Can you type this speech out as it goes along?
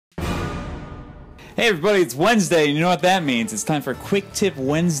Hey everybody, it's Wednesday, and you know what that means. It's time for Quik-Tip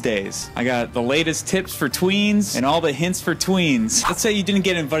Wednesdays. I got the latest tips for tweens and all the hints for tweens. Let's say you didn't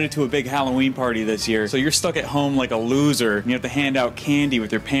get invited to a big Halloween party this year, so you're stuck at home like a loser, and you have to hand out candy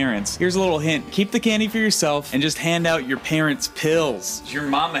with your parents. Here's a little hint. Keep the candy for yourself and just hand out your parents' pills. Is your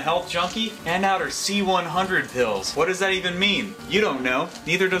mom a health junkie? Hand out her C100 pills. What does that even mean? You don't know.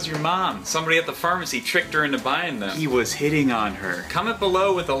 Neither does your mom. Somebody at the pharmacy tricked her into buying them. He was hitting on her. Comment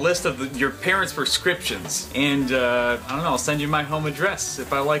below with a list of your parents' prescriptions. And, I don't know, I'll send you my home address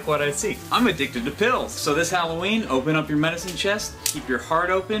if I like what I see. I'm addicted to pills. So this Halloween, open up your medicine chest, keep your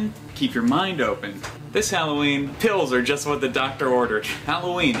heart open, keep your mind open. This Halloween, pills are just what the doctor ordered.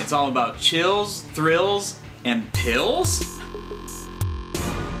 Halloween, it's all about chills, thrills, and pills?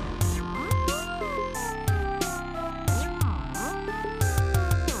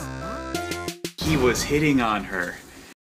 He was hitting on her.